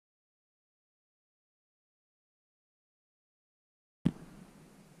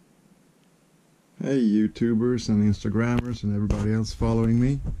Hey YouTubers and Instagrammers and everybody else following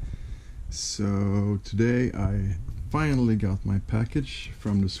me. So today I finally got my package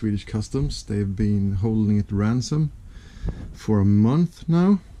from the Swedish Customs. They've been holding it ransom for a month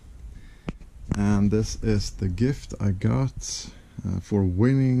now. And this is the gift I got for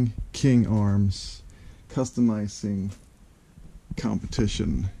winning King Arms customizing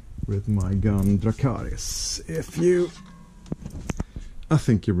competition with my gun Dracaris. I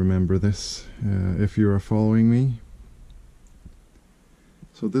think you remember this, if you are following me.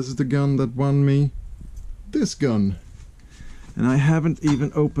 So this is the gun that won me this gun. And I haven't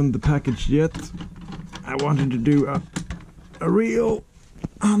even opened the package yet. I wanted to do a real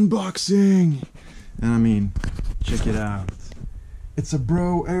unboxing. And I mean, check it out. It's a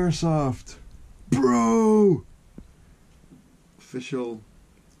b.r.o airsoft. b.r.o! Official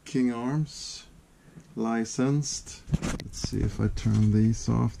King Arms. Licensed. Let's see if I turn these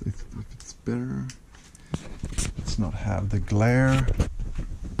off, if it's better. Let's not have the glare.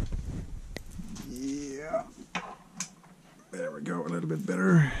 Yeah. There we go, a little bit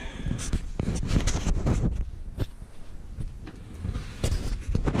better.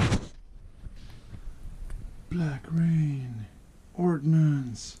 Black Rain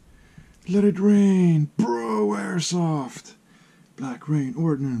Ordnance. Let it rain. b.r.o airsoft. Black Rain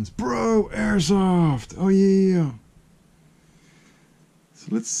Ordnance, b.r.o airsoft. Oh yeah. So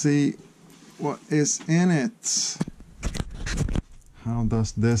let's see what is in it. How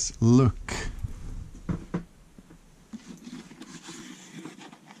does this look?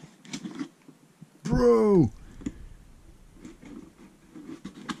 b.r.o.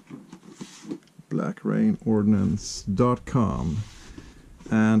 blackrainordnance.com.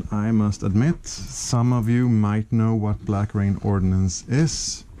 And I must admit, some of you might know what Black Rain Ordnance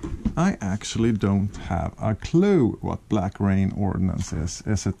is. I actually don't have a clue what Black Rain Ordnance is.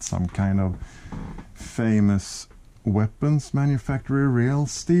 Is it some kind of famous weapons manufacturer, real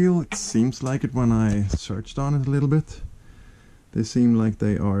steel? It seems like it when I searched on it a little bit. They seem like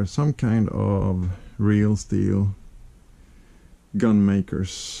they are some kind of real steel gun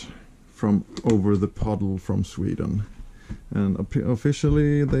makers from over the puddle from Sweden. And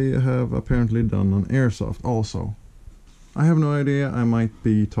officially they have apparently done an airsoft also. I have no idea, I might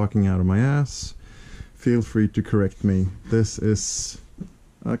be talking out of my ass. Feel free to correct me. This is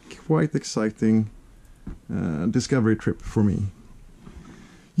a quite exciting discovery trip for me.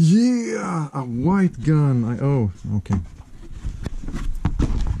 Yeah! A white gun! Okay.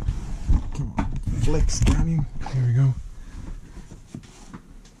 Come on, flex, damn you. Here we go.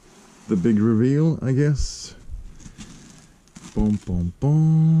 The big reveal, I guess. Boom, boom,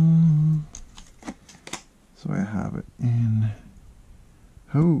 boom. So I have it in.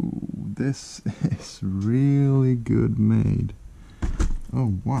 Oh, this is really good made.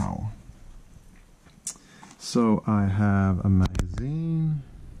 Oh, wow. So I have a magazine.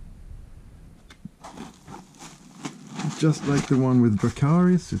 Just like the one with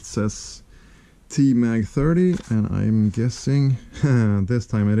Dracaris, it says T-Mag 30, and I'm guessing this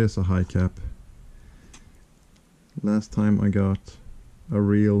time it is a high cap. Last time I got a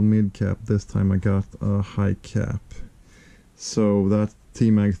real mid cap, this time I got a high cap. So that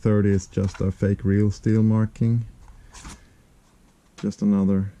T-Mag 30 is just a fake real steel marking. Just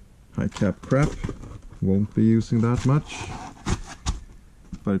another high cap crap. Won't be using that much.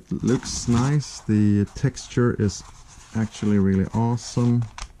 But it looks nice. The texture is actually really awesome.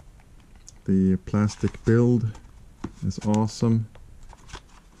 The plastic build is awesome.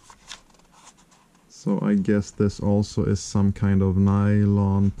 So I guess this also is some kind of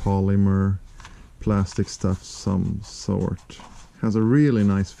nylon, polymer, plastic stuff some sort. Has a really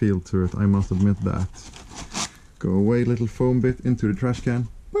nice feel to it, I must admit that. Go away, little foam bit, into the trash can.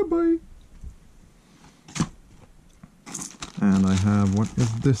 Bye bye! And I have, what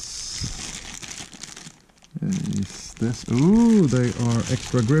is this? Is this? Ooh, they are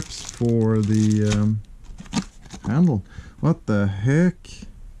extra grips for the handle. What the heck?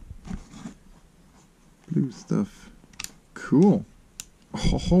 Blue stuff. Cool.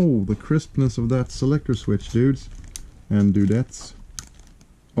 Oh, the crispness of that selector switch, dudes and dudettes.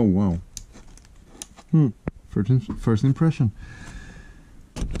 Oh wow. First impression.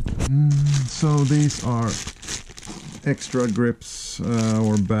 So these are extra grips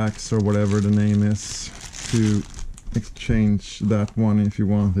or backs or whatever the name is, to exchange that one if you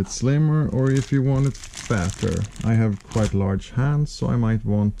want it slimmer or if you want it fatter. I have quite large hands, so I might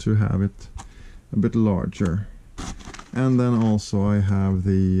want to have it a bit larger. And then also I have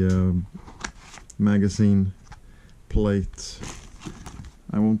the magazine plate.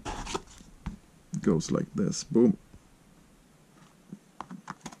 It goes like this, boom.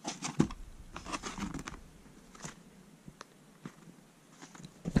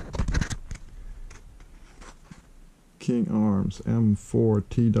 King Arms M4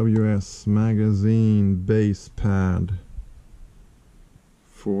 TWS magazine base pad.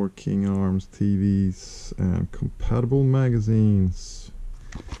 4 King Arms TVs and compatible magazines.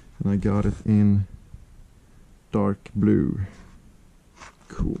 And I got it in dark blue.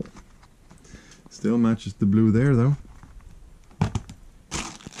 Cool. Still matches the blue there though.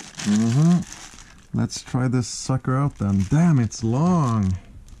 Let's try this sucker out then. Damn, it's long.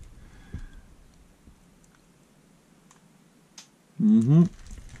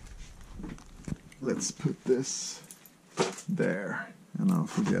 Let's put this there and I'll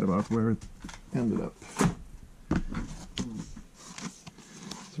forget about where it ended up. So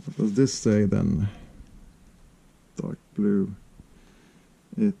what does this say then? Dark blue.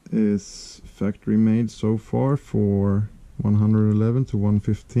 It is factory made so far for 111 to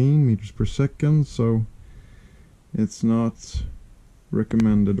 115 meters per second, so it's not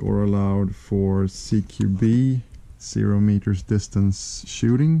recommended or allowed for CQB, 0 meters distance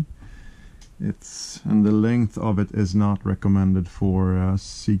shooting. And the length of it is not recommended for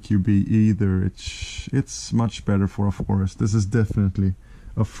CQB either. It's much better for a forest. This is definitely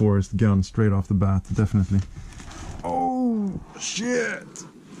a forest gun straight off the bat, definitely. Oh shit!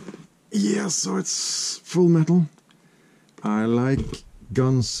 Yeah, so it's full metal. I like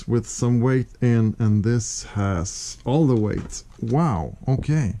guns with some weight in, and this has all the weight. Wow,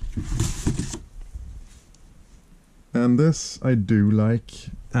 okay. And this I do like,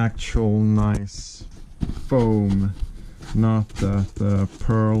 actual nice foam, not that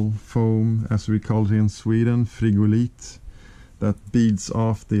pearl foam as we call it in Sweden, frigolit, that beads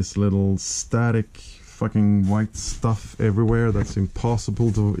off this little static fucking white stuff everywhere that's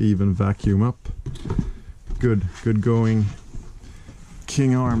impossible to even vacuum up. Good going.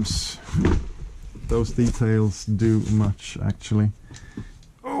 King Arms. Those details do much actually.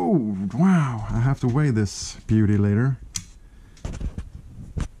 Oh wow, I have to weigh this beauty later.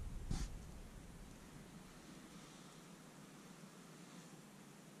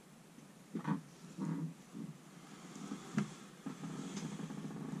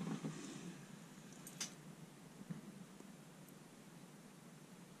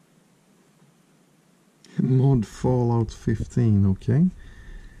 Mod Fallout 15, okay.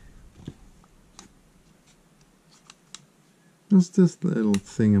 What's this little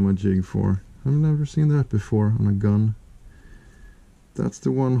thingamajig for? I've never seen that before on a gun. That's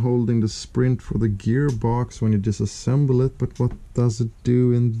the one holding the sprint for the gearbox when you disassemble it, but what does it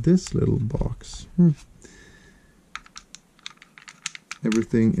do in this little box?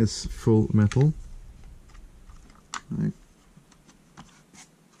 Everything is full metal.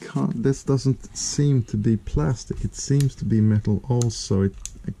 This doesn't seem to be plastic, it seems to be metal also.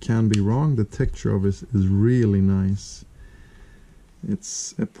 It can be wrong, the texture of it is really nice.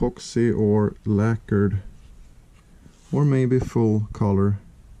 It's epoxy or lacquered, or maybe full color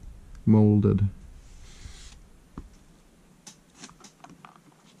molded.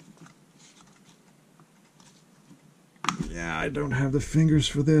 Yeah, I don't have the fingers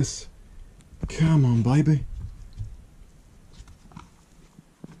for this. Come on, baby.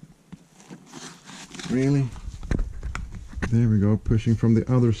 Really? There we go, pushing from the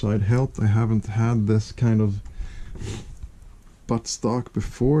other side helped. I haven't had this kind of buttstock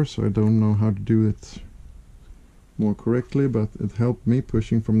before, so I don't know how to do it more correctly, but it helped me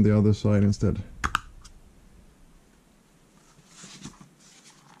pushing from the other side instead.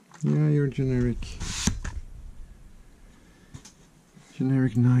 Yeah, you're generic.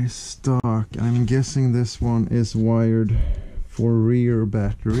 Generic nice stock. I'm guessing this one is wired for rear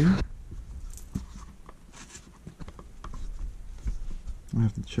battery. I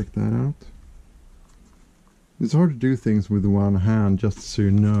have to check that out. It's hard to do things with one hand, just so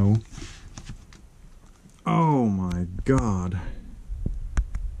you know. Oh my god.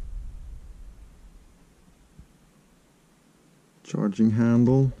 Charging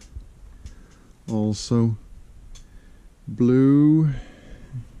handle. Also blue.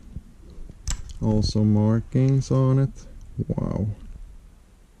 Also markings on it. Wow.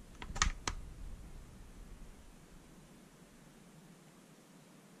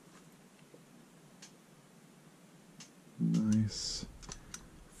 Nice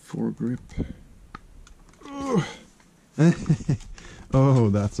foregrip. Oh,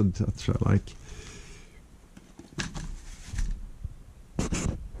 that's a touch I like.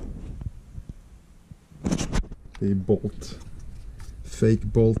 The bolt, fake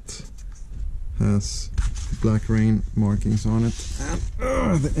bolt, has Black Rain markings on it,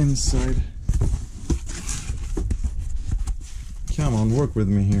 and the inside. Come on, work with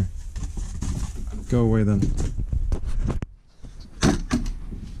me here. Go away then.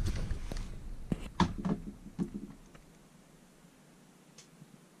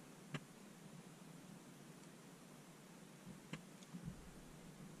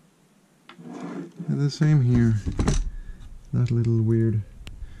 the same here. That little weird.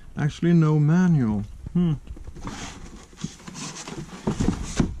 Actually, no manual.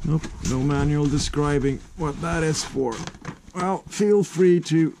 Nope, no manual describing what that is for. Well, feel free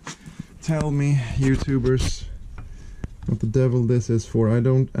to tell me, YouTubers, what the devil this is for. I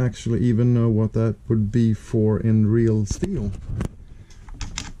don't actually even know what that would be for in real steel.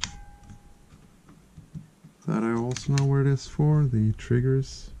 That I also know where it is for. The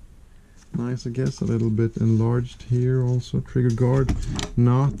triggers. Nice, I guess. A little bit enlarged here also. Trigger guard.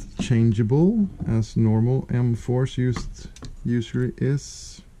 Not changeable as normal M4s usually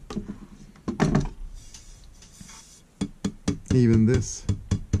is. Even this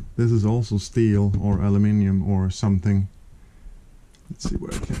is also steel or aluminium or something. Let's see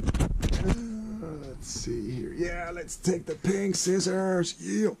where I can. Let's see here. Yeah, let's take the pink scissors.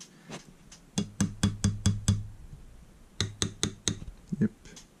 Yeah. Yep.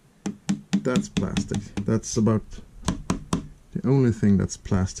 That's plastic. That's about the only thing that's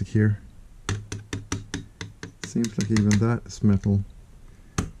plastic here. Seems like even that is metal.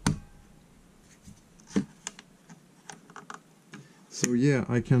 So yeah,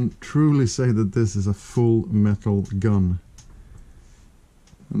 I can truly say that this is a full metal gun.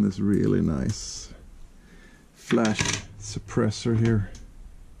 And this really nice flash suppressor here.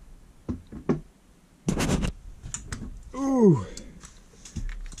 Ooh!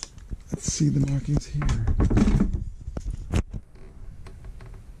 Let's see the markings here.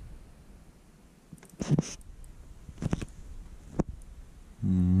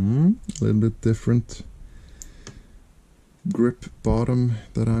 A little bit different grip bottom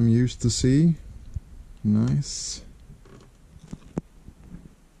that I'm used to see. Nice.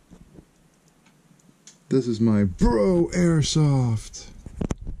 This is my b.r.o airsoft.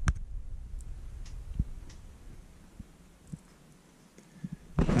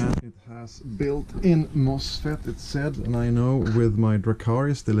 And it has built-in MOSFET, it said, and I know with my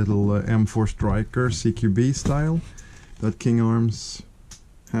Dracaris, the little M4 Striker CQB style that King Arms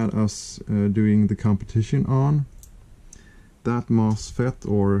had us doing the competition on. That MOSFET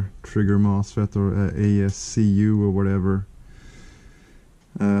or trigger MOSFET or ASCU or whatever,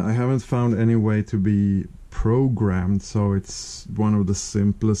 I haven't found any way to be programmed, so it's one of the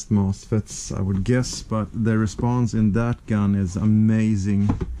simplest MOSFETs I would guess, but the response in that gun is amazing,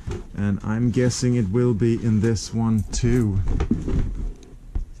 and I'm guessing it will be in this one too.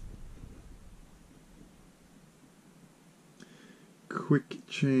 Quick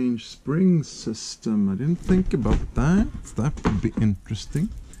change spring system. I didn't think about that. That would be interesting.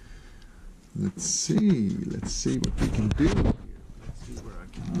 Let's see what we can do here. Let's see where I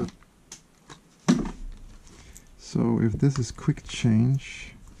can look. So if this is quick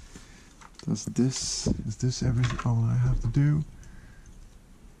change, is this everything all I have to do?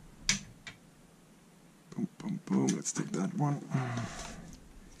 Boom, boom, boom. Let's take that one.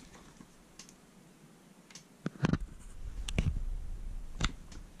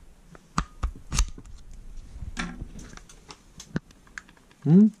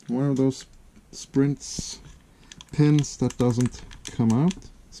 One of those sprints pins that doesn't come out.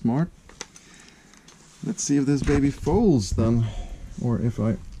 Smart. Let's see if this baby folds then, or if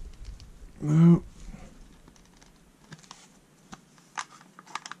I... No,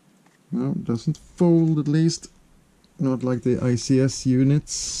 it doesn't fold, at least not like the ICS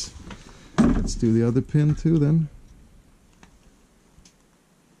units. Let's do the other pin too then.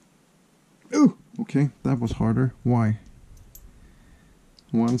 Oh, okay, that was harder. Why?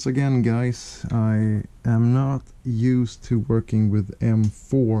 Once again, guys, I am not used to working with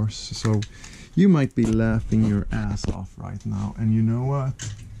M4s, so you might be laughing your ass off right now, and you know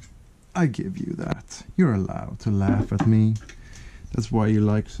what? I give you that. You're allowed to laugh at me. That's why you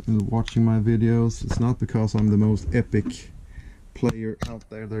like watching my videos. It's not because I'm the most epic player out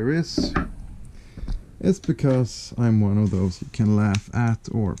there is. It's because I'm one of those you can laugh at,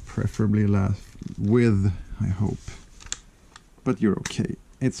 or preferably laugh with, I hope. But you're okay.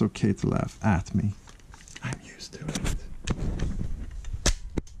 It's okay to laugh at me. I'm used to it.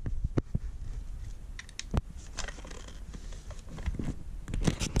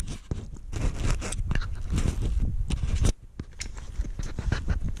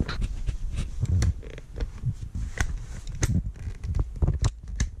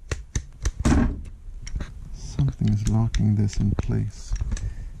 Something is locking this in place.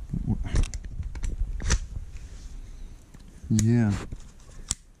 Yeah.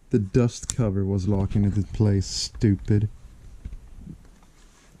 The dust cover was locking it in place, stupid.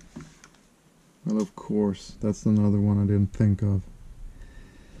 Well, of course, that's another one I didn't think of.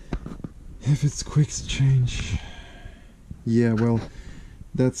 If it's quick change... Yeah, well,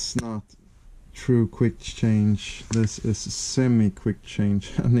 that's not true quick change. This is semi quick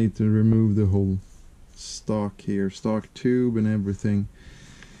change. I need to remove the whole stock here, stock tube and everything,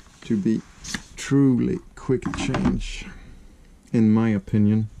 to be truly quick change, in my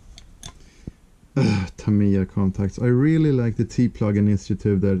opinion. Tamiya contacts. I really like the T-plug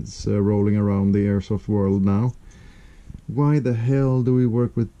initiative that's rolling around the airsoft world now. Why the hell do we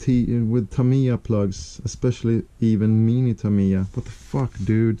work with Tamiya plugs, especially even mini Tamiya? What the fuck,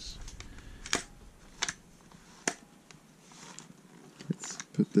 dudes? Let's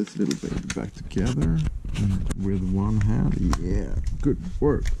put this little baby back together with one hand. Yeah, good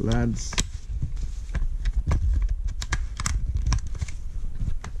work, lads.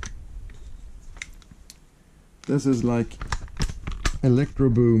 This is like Electro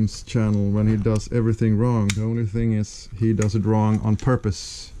Boom's channel when he does everything wrong. The only thing is he does it wrong on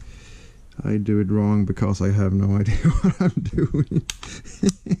purpose. I do it wrong because I have no idea what I'm doing.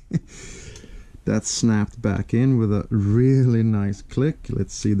 That snapped back in with a really nice click.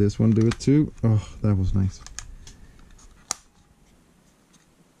 Let's see this one do it too. Oh, that was nice.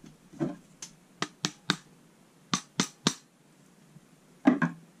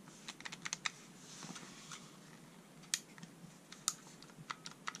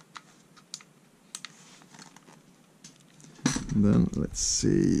 Then let's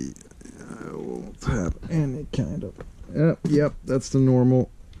see, I won't have any kind of, yep, that's the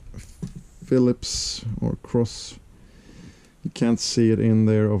normal Phillips or cross. You can't see it in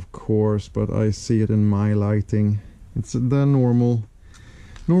there, of course, but I see it in my lighting. It's the normal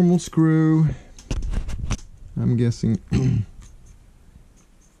screw. I'm guessing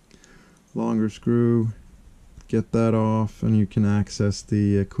longer screw. Get that off and you can access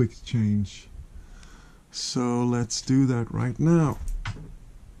the quick change. So let's do that right now.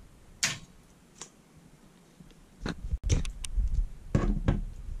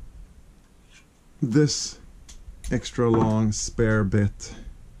 This extra long spare bit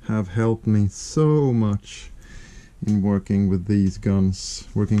have helped me so much in working with these guns,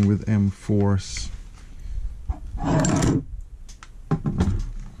 working with M4s.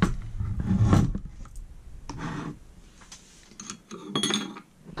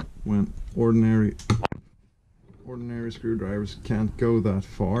 When ordinary screwdrivers can't go that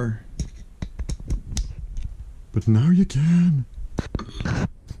far, but now you can.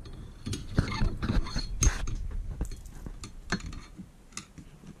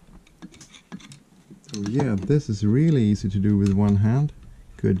 So yeah, this is really easy to do with one hand.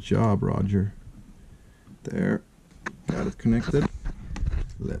 Good job, Roger. There, got it connected.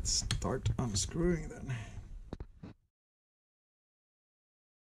 Let's start unscrewing then.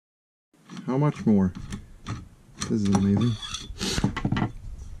 How much more? This is amazing.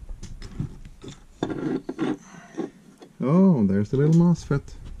 Oh, there's the little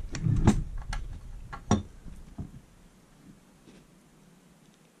MOSFET.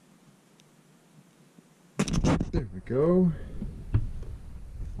 There we go.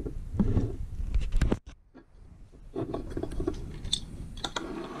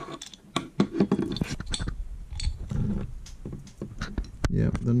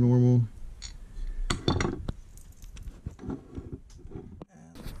 Yep, the normal.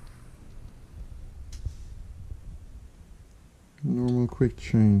 Normal quick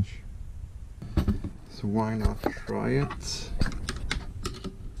change. So why not try it?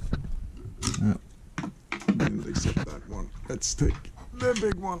 Didn't accept that one. Let's take the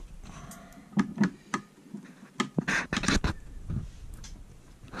big one.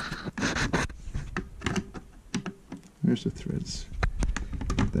 There's the threads.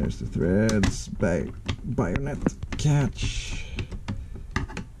 There's the threads. Bayonet catch.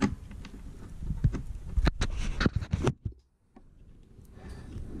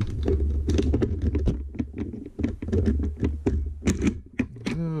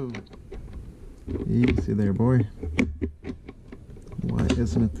 Oh, easy there, boy. Why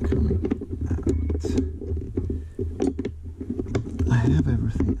isn't it coming out? I have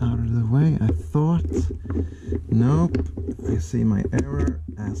everything out of the way, I thought. Nope. I see my error.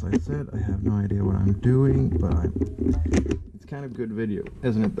 As I said, I have no idea what I'm doing, but it's kind of good video,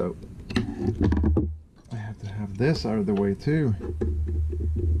 isn't it though? I have to have this out of the way too.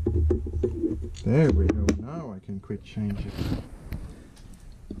 There we go. Now I can quick change it.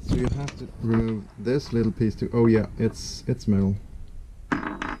 So you have to remove this little piece too. Oh yeah, it's metal.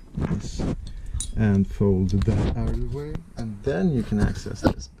 Yes. And fold that out of the way, and then you can access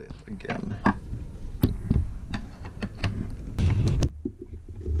this bit again.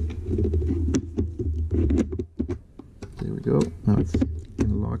 There we go. Now it's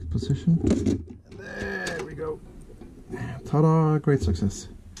in a locked position. And there we go. Ta-da! Great success.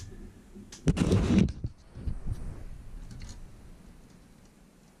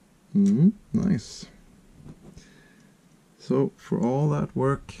 Nice. So for all that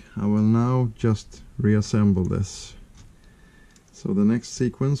work, I will now just reassemble this. So the next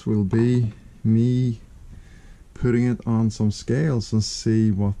sequence will be me putting it on some scales and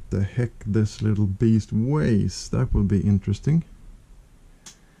see what the heck this little beast weighs. That will be interesting.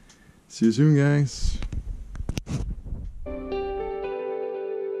 See you soon, guys.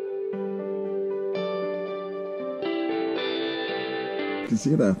 You can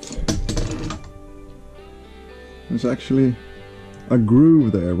see that. There's actually a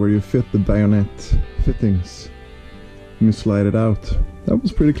groove there where you fit the bayonet fittings and you slide it out. That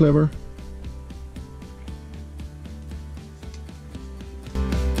was pretty clever.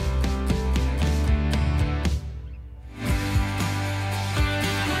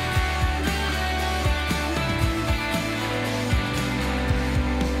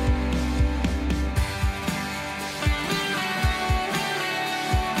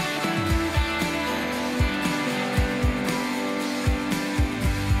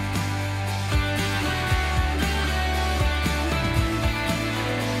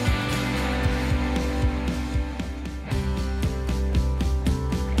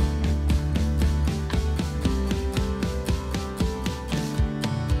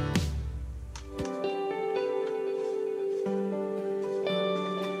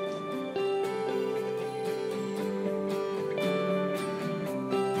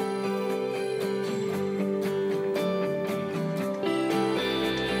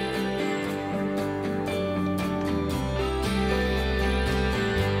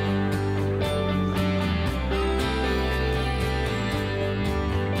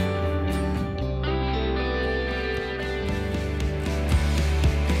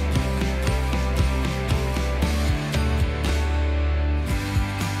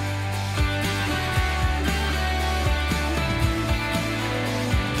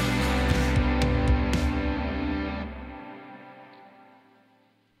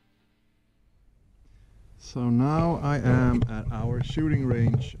 So now I am at our shooting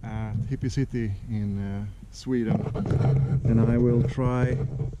range at Hippie City in Sweden, and I will try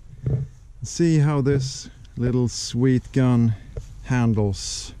see how this little sweet gun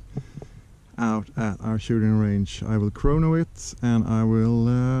handles out at our shooting range. I will chrono it and I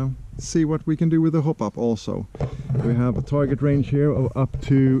will see what we can do with the hop-up also. We have a target range here of up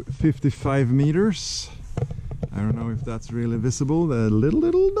to 55 meters. I don't know if that's really visible, the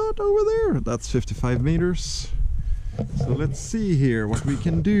little dot over there, that's 55 meters. So let's see here what we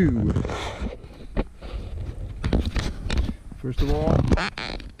can do. First of all,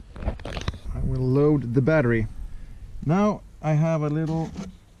 I will load the battery. Now I have a little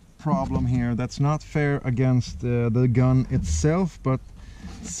problem here that's not fair against the gun itself, but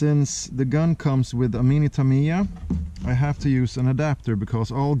since the gun comes with a mini Tamiya, I have to use an adapter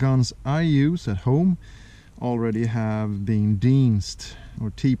because all guns I use at home already have been DINSed or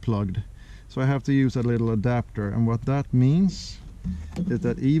T-plugged, so I have to use a little adapter. And what that means is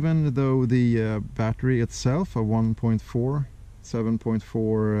that even though the battery itself, a 1.4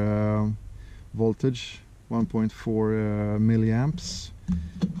 7.4 voltage, 1.4 milliamps,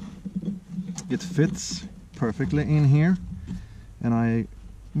 it fits perfectly in here, and I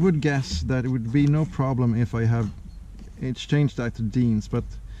would guess that it would be no problem if I have exchanged that to DINS, but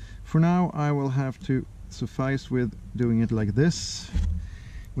for now I will have to suffice with doing it like this,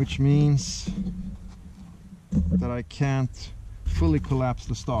 which means that I can't fully collapse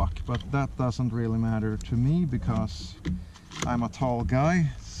the stock, but that doesn't really matter to me because I'm a tall guy,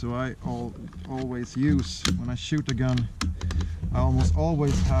 so I always use, when I shoot a gun, I almost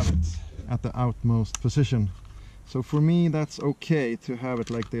always have it at the outmost position. So for me that's okay to have it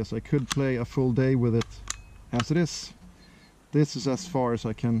like this. I could play a full day with it as it is. This is as far as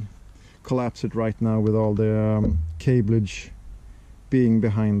I can collapse it right now with all the cablage being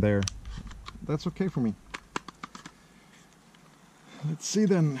behind there. That's okay for me. Let's see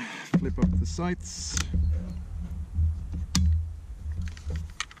then, flip up the sights.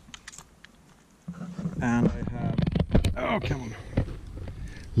 And I have, oh come on,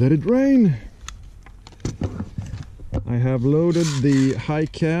 let it rain. I have loaded the high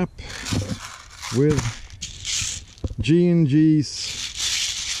cap with G&G's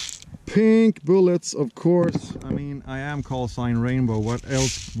pink bullets, of course. I mean, I am call sign Rainbow, what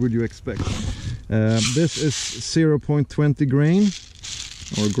else would you expect? This is 0.20 grain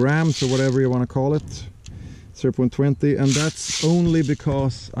or grams or whatever you want to call it, 0.20, and that's only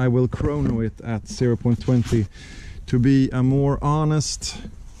because I will chrono it at 0.20 to be a more honest,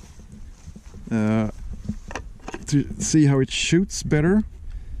 to see how it shoots better.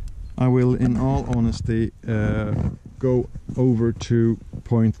 I will, in all honesty, go over to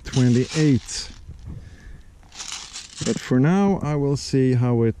 0.28. But for now, I will see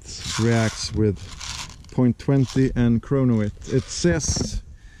how it reacts with 0.20 and chrono it. It says,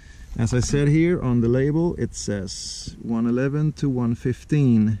 as I said here on the label, it says 111 to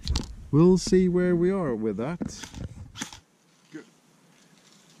 115. We'll see where we are with that. Good.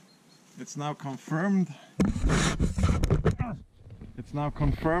 It's now confirmed. It's now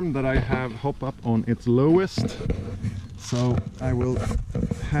confirmed that I have hop up on its lowest. So I will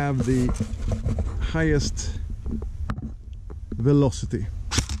have the highest velocity.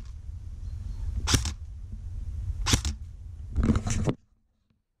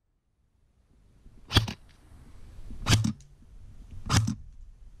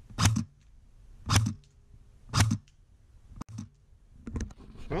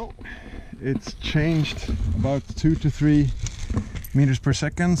 Well, it's changed about 2 to 3 meters per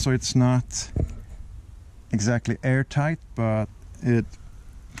second, so it's not exactly airtight, but it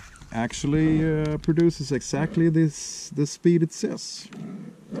actually produces exactly the speed it says.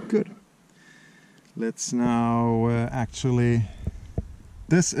 Good. Let's now actually,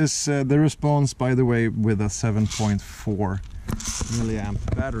 this is the response, by the way, with a 7.4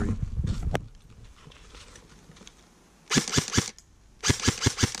 milliamp battery.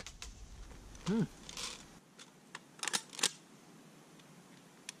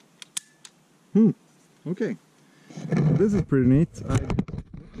 Okay, this is pretty neat.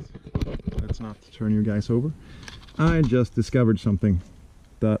 Let's not turn you guys over. I just discovered something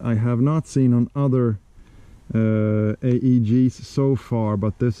that I have not seen on other AEGs so far,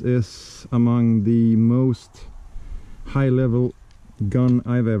 but this is among the most high-level gun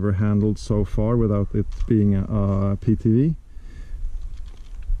I've ever handled so far without it being a PTV.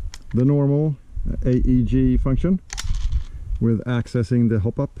 The normal AEG function with accessing the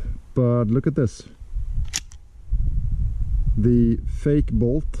hop-up, but look at this. The fake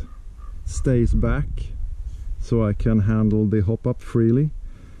bolt stays back, so I can handle the hop-up freely,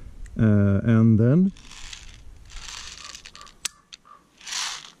 and then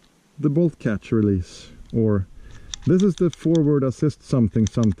the bolt catch release, or this is the forward assist something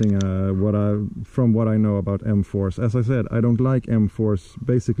from what I know about M-Force. As I said, I don't like M-Force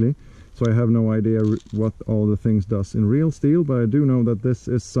basically, so I have no idea what all the things does in real steel, but I do know that this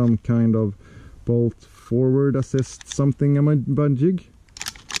is some kind of bolt forward assist something jig,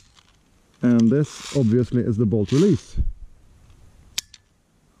 and this obviously is the bolt release.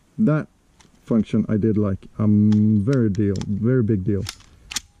 That function I did like, very big deal.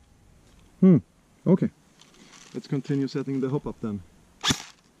 Okay, let's continue setting the hop up then.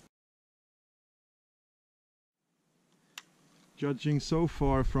 Judging so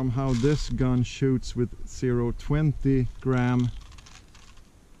far from how this gun shoots with 0.20 gram,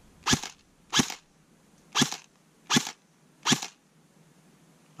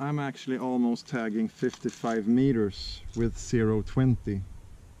 I'm actually almost tagging 55 meters with 0.20.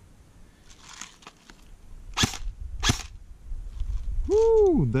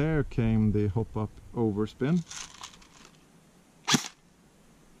 Woo! There came the hop up overspin.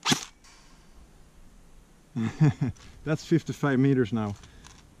 That's 55 meters now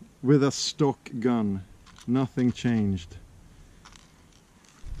with a stock gun. Nothing changed.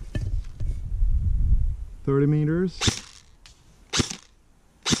 30 meters.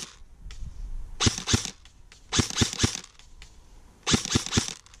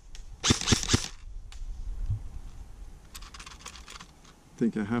 I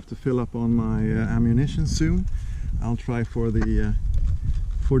think I have to fill up on my ammunition soon. I'll try for the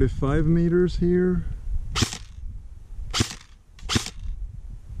 45 meters here.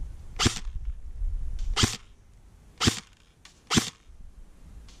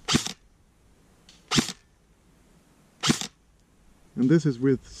 And this is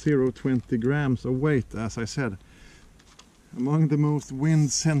with 0.20 grams of weight, as I said. Among the most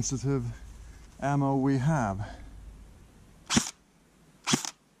wind sensitive ammo we have.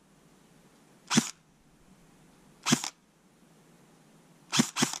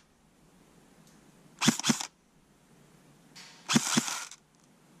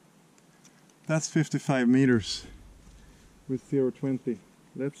 That's 55 meters with 0.20.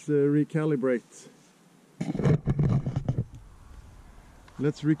 Let's recalibrate.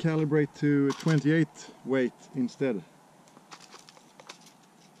 Let's recalibrate to 28 weight instead.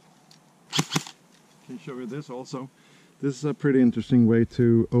 Can show you this also. This is a pretty interesting way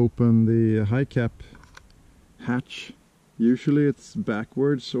to open the high cap hatch. Usually it's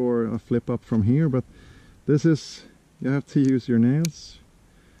backwards or a flip up from here, but this is, you have to use your nails.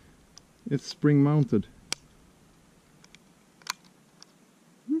 It's spring mounted.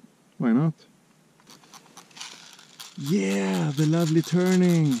 Why not? Yeah, the lovely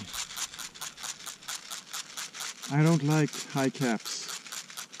turning. I don't like high caps.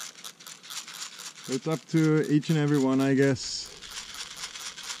 It's up to each and every one, I guess.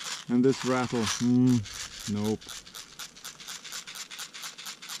 And this rattle, nope.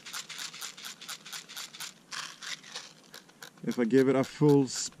 If I give it a full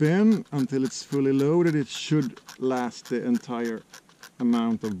spin until it's fully loaded, it should last the entire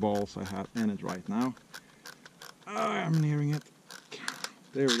amount of balls I have in it right now. I'm nearing it.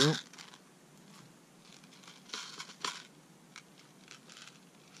 There we go.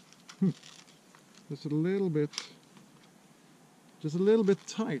 Just a little bit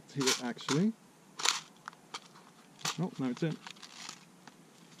tight here actually. Oh, now it's in.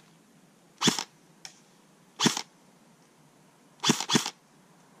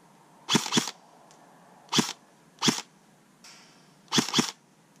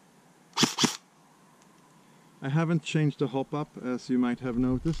 I haven't changed the hop up, as you might have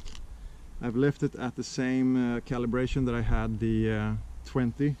noticed. I've left it at the same calibration that I had the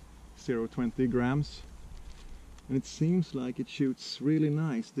 0.20 grams. And it seems like it shoots really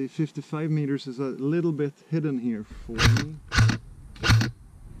nice. The 55 meters is a little bit hidden here for me.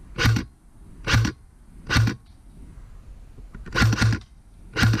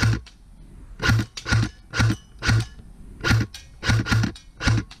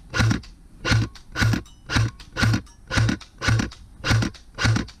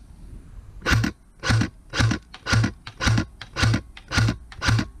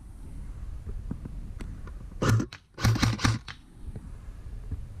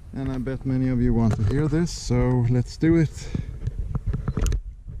 And I bet many of you want to hear this, so let's do it.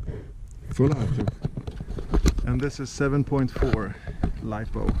 Full auto. And this is 7.4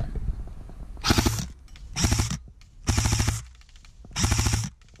 LiPo.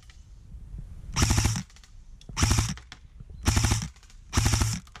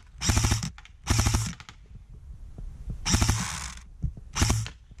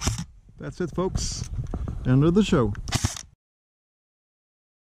 That's it, folks. End of the show.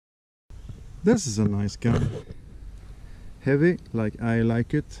 This is a nice gun. Heavy, like I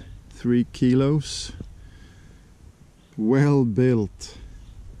like it. 3 kilos. Well built.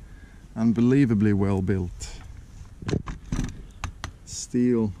 Unbelievably well built.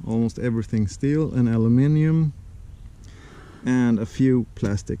 Steel, almost everything steel and aluminium. And a few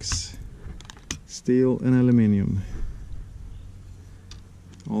plastics. Steel and aluminium.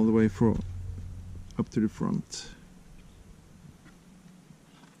 All the way up to the front.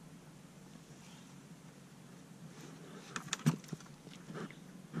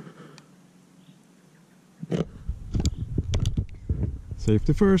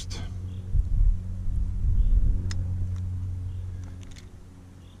 Safety first.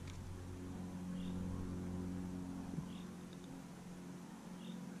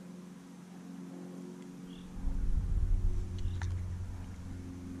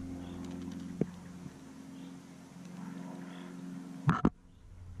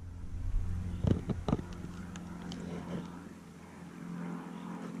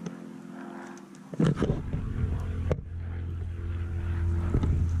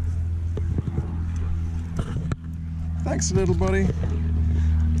 Thanks, little buddy.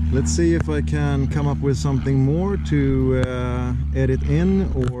 Let's see if I can come up with something more to edit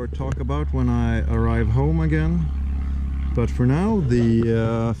in or talk about when I arrive home again. But for now,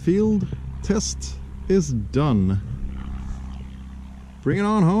 the field test is done. Bring it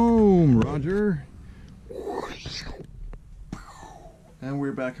on home, Roger. And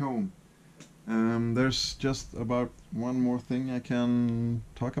we're back home. There's just about one more thing I can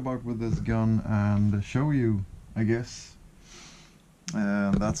talk about with this gun and show you, I guess.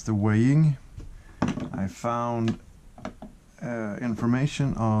 That's the weighing. I found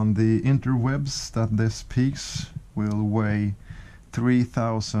information on the interwebs that this piece will weigh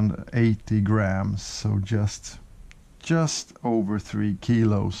 3,080 grams, so just over 3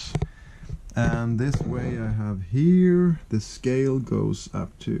 kilos. And this weigh I have here, the scale goes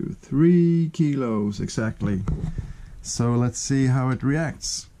up to 3 kilos exactly. So let's see how it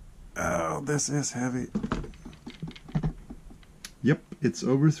reacts. Oh, this is heavy. Yep, it's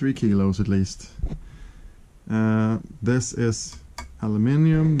over 3 kilos at least. This is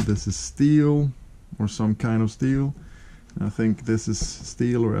aluminium, this is steel, or some kind of steel. I think this is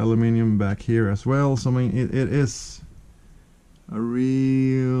steel or aluminium back here as well. So I mean, it is a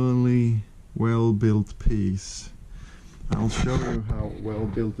really well built piece. I'll show you how well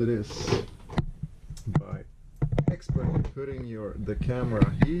built it is by expertly putting the camera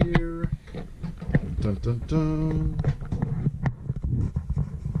here. Dun dun dun.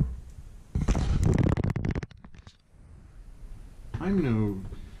 I'm no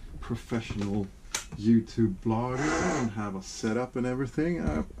professional YouTube blogger. I don't have a setup and everything.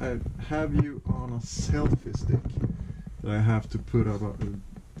 I have you on a selfie stick that I have to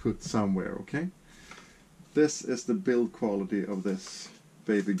put somewhere, okay? This is the build quality of this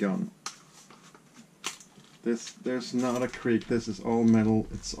baby gun. There's not a creak. This is all metal.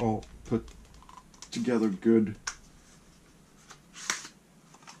 It's all put together good.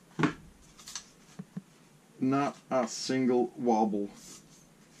 Not a single wobble.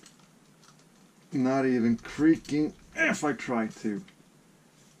 Not even creaking if I try to.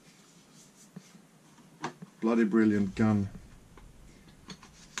 Bloody brilliant gun.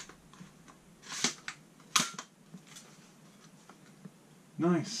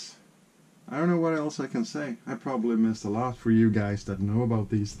 Nice. I don't know what else I can say. I probably missed a lot for you guys that know about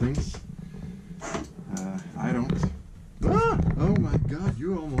these things. I don't. Ah! Oh my god,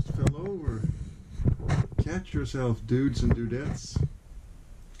 you almost fell over. Catch yourself, dudes and dudettes.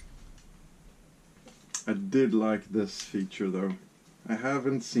 I did like this feature though. I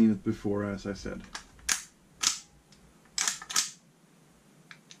haven't seen it before, as I said.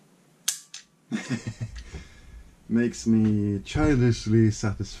 Makes me childishly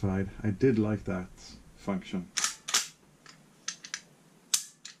satisfied. I did like that function.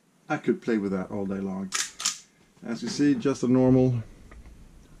 I could play with that all day long. As you see, just a normal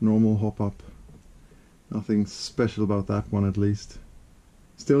hop up. Nothing special about that one, at least.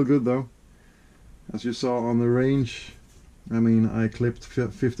 Still good though. As you saw on the range, I mean, I clipped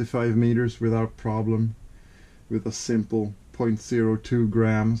 55 meters without problem with a simple 0.02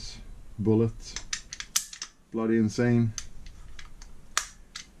 grams bullet. Bloody insane.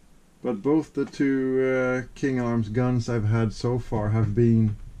 But both the two King Arms guns I've had so far have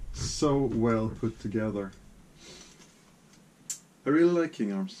been so well put together. I really like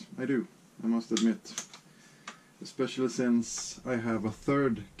King Arms, I do, I must admit. Especially since I have a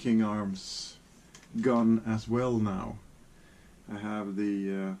third King Arms gun as well now. I have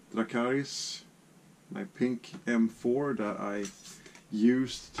the Dracarys, my pink M4 that I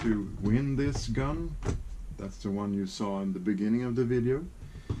used to win this gun. That's the one you saw in the beginning of the video.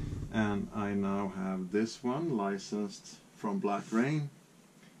 And I now have this one licensed from Black Rain.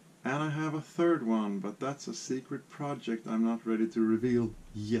 And I have a third one, but that's a secret project I'm not ready to reveal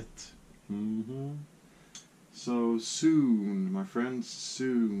yet. So soon, my friends,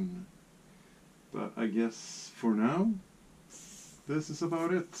 soon. But I guess for now, this is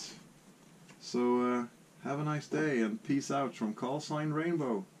about it. So have a nice day and peace out from Call Sign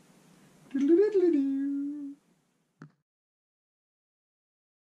Rainbow. Doodle-doodle-doo.